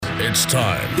It's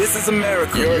time. This is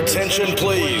America. Your attention,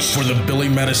 please, for the Billy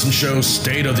Madison Show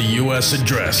State of the U.S.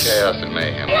 Address. Chaos and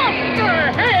mayhem. What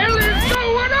the hell is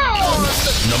going on?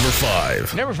 Number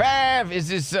 5. Number 5 is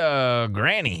this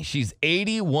granny. She's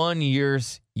 81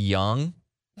 years young.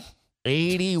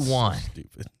 81.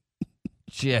 Stupid.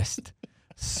 Just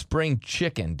spring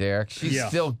chicken, Derek.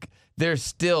 There's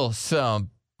still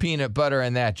some peanut butter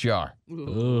in that jar.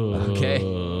 Okay?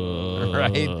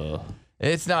 Right?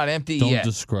 It's not empty yet. Don't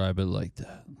describe it like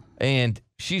that. And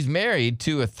she's married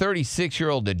to a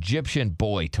 36-year-old Egyptian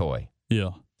boy toy.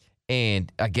 Yeah.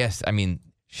 And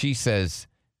she says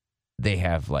they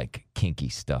have like kinky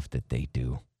stuff that they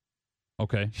do.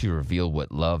 Okay. She revealed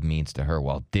what love means to her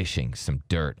while dishing some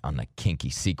dirt on the kinky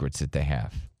secrets that they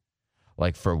have.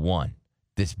 Like, for one,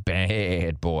 this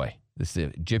bad boy, this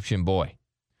Egyptian boy,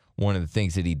 one of the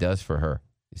things that he does for her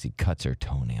is he cuts her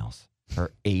toenails,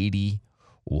 her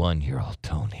 81-year-old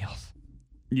toenails.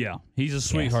 Yeah, he's a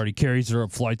sweetheart. He carries her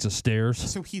up flights of stairs.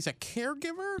 So he's a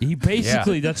caregiver? He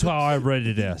basically, that's how I read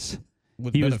it as.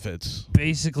 With he benefits. Was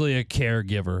basically a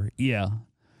caregiver, yeah.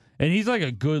 And he's like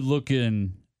a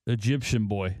good-looking Egyptian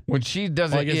boy. When she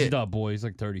doesn't... I guess he's not a boy. He's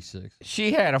like 36.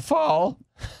 She had a fall.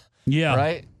 Yeah.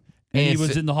 Right? And he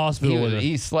was in the hospital with her.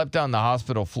 He slept on the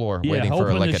hospital floor waiting for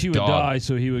her like a dog. Hoping that she would die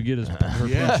so he would get her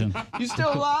pension. You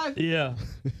still alive? Yeah.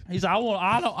 He's like,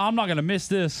 I'm not going to miss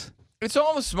this. It's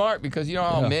almost smart because you know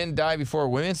how men die before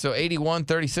women, so 81,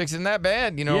 36 isn't that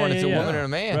bad, when it's a woman and a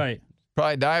man. Right.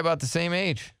 Probably die about the same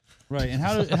age. Right. And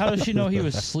how does she know he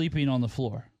was sleeping on the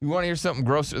floor? You want to hear something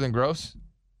grosser than gross?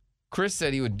 Chris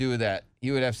said he would do that.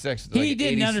 He would have sex with he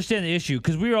didn't understand the issue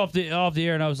because we were off the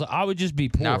air, and I was like, I would just be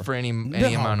poor. Not for any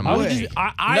amount of money.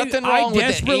 Nothing wrong with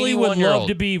desperately would love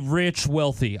to be rich,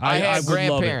 wealthy. I had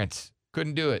grandparents.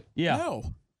 Couldn't do it. Yeah. No.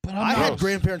 But I had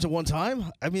grandparents at one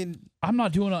time. I mean, I'm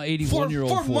not doing an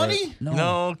 81-year-old for money.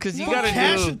 No, because you got to do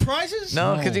cash and prizes.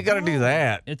 No, because you got to do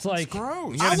that. It's like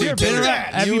gross. Have you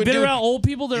been around old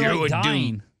people that are like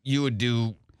dying? You would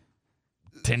do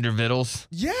Tinder vittles.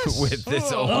 Yes. With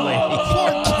this old lady.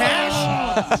 For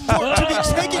cash? To be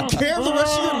taken care of the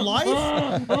rest of your life?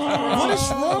 What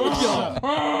is wrong with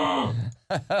y'all?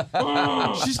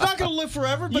 She's not going to live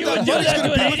forever, but that money's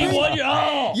going to be with me?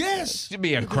 Yes. It should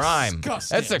be a crime.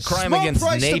 Disgusting. That's a crime Small against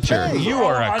price to nature. pay. You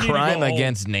are I a need to crime go home.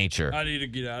 against nature. I need to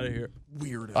get out of here.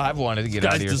 Weird. I've wanted to get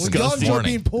out of here since disgusting. this morning.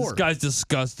 Being poor. This guy's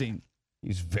disgusting.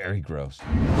 He's very gross.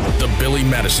 The Billy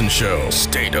Madison Show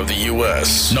State of the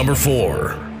U.S. Number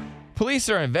 4. Police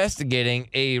are investigating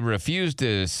a refuse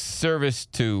to service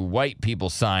to white people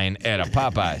sign at a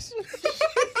Popeyes.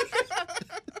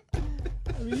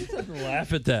 I mean, you just have to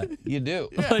laugh at that. You do.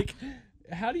 Like,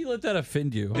 how do you let that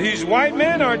offend you? These white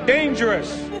men are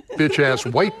dangerous. Bitch-ass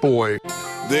white boy.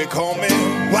 They call me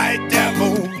White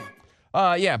Devil.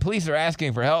 Police are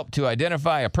asking for help to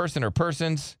identify a person or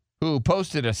persons who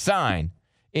posted a sign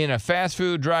in a fast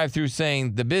food drive-thru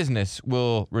saying the business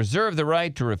will reserve the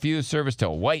right to refuse service to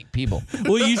white people.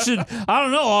 Well, you should, I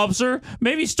don't know, officer,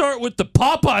 maybe start with the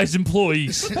Popeyes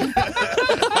employees.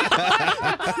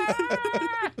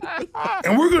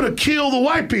 And we're going to kill the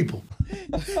white people.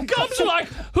 Cops are like,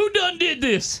 who done did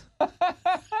this?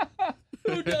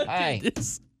 Who done did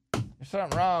this? There's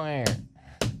something wrong here.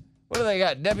 What do they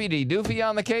got, Deputy Doofy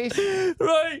on the case?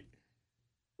 Right.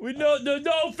 We know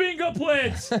no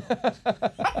fingerprints.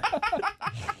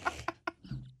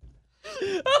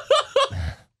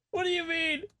 What do you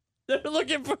mean? They're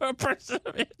looking for a person.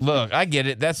 Look, I get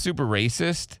it. That's super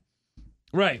racist.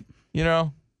 Right. You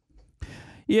know?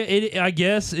 Yeah, I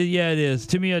guess. Yeah, it is.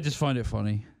 To me, I just find it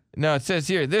funny. No, it says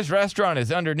here, this restaurant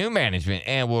is under new management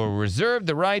and will reserve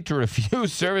the right to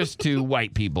refuse service to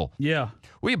white people. Yeah.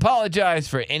 We apologize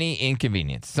for any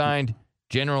inconvenience. Signed,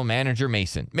 General Manager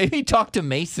Mason. Maybe talk to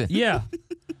Mason. Yeah.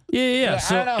 Yeah.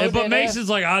 I know but Mason's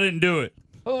like, I didn't do it.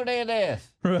 Who did this?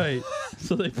 Right.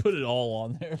 So they put it all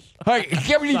on there. Hi,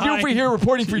 Deputy Doofy here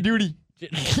reporting for duty.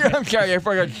 I'm sorry, I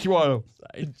forgot to swallow.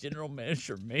 General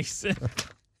Manager Mason.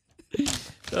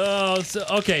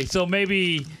 So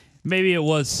maybe it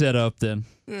was set up then.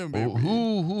 Yeah,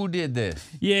 Who did this?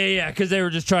 Yeah, because they were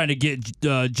just trying to get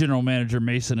General Manager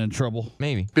Mason in trouble.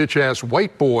 Maybe. Bitch-ass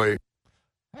white boy.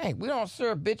 Hey, we don't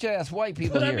serve bitch-ass white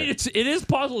people But here. I mean, it is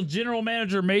possible General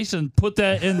Manager Mason put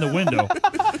that in the window.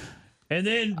 And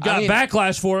then got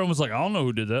backlash for it and was like, I don't know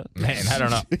who did that. Man, I don't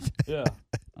know. Yeah.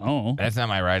 I don't know. That's not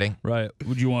my writing. Right.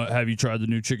 Have you tried the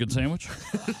new chicken sandwich?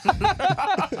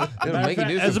 It'll make you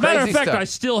do As some a matter of crazy fact, stuff. I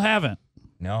still haven't.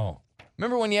 No.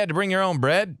 Remember when you had to bring your own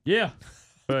bread? Yeah.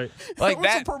 Right. Like was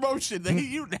that. a promotion.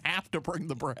 You didn't have to bring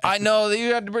the bread. I know that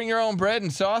you had to bring your own bread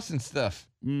and sauce and stuff.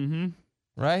 Mm-hmm.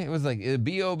 Right? It was like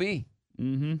B.O.B.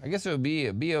 I guess it would be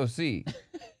a BOC.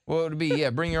 What would it be?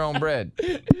 Yeah, bring your own bread,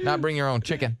 not bring your own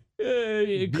chicken.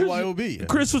 BYOB.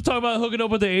 Chris was talking about hooking up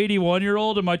with the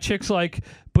 81-year-old, and my chick's like,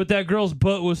 but that girl's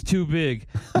butt was too big.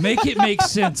 Make it make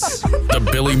sense. The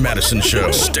Billy Madison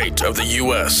Show, State of the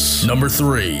U.S. Number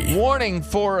 3. Warning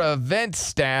for event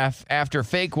staff after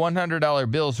fake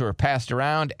 $100 bills were passed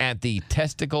around at the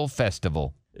Testicle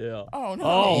Festival. Yeah. Oh, no.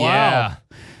 Oh, wow. Yeah.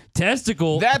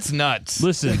 Testicle. That's nuts.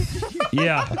 Listen.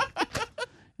 Yeah.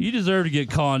 You deserve to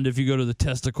get conned if you go to the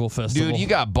Testicle Festival. Dude, you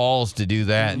got balls to do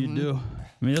that. You do.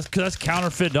 I mean, that's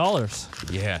counterfeit dollars.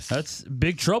 Yes. That's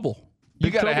big trouble.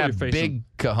 You got to trouble have you're facing. big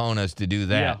cojones to do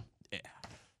that. Yeah.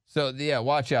 So, yeah,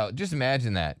 watch out. Just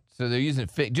imagine that. So they're using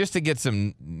fake just to get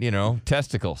some,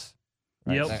 testicles.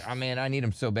 Right? Yep. Like, I mean, I need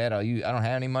them so bad. I don't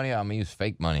have any money. I'm going to use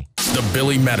fake money. The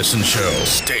Billy Madison Show,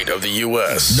 State of the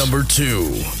U.S. Number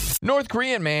 2. North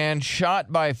Korean man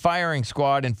shot by firing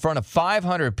squad in front of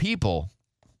 500 people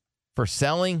for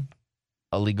selling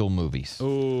illegal movies.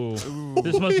 Ooh.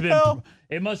 This must have been.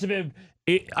 It must have been.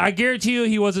 I guarantee you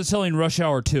he wasn't selling Rush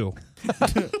Hour 2.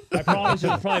 I promise it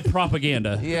was probably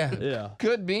propaganda. Yeah.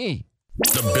 Could be.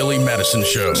 The Billy Madison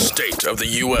Show, State of the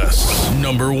U.S.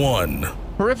 Number 1.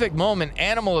 Horrific moment.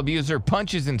 Animal abuser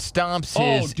punches and stomps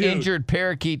his injured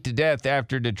parakeet to death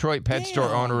after Detroit pet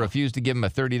store owner refused to give him a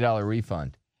 $30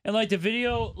 refund. And like the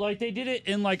video, like they did it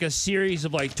in like a series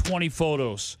of like 20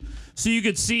 photos. So you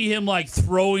could see him like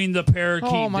throwing the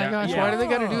parakeet Oh my down. gosh, Yeah. why do they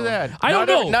got to do that? I don't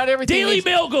know. Not everything. Daily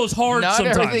Mail goes hard Not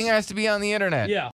sometimes. everything has to be on the internet. Yeah.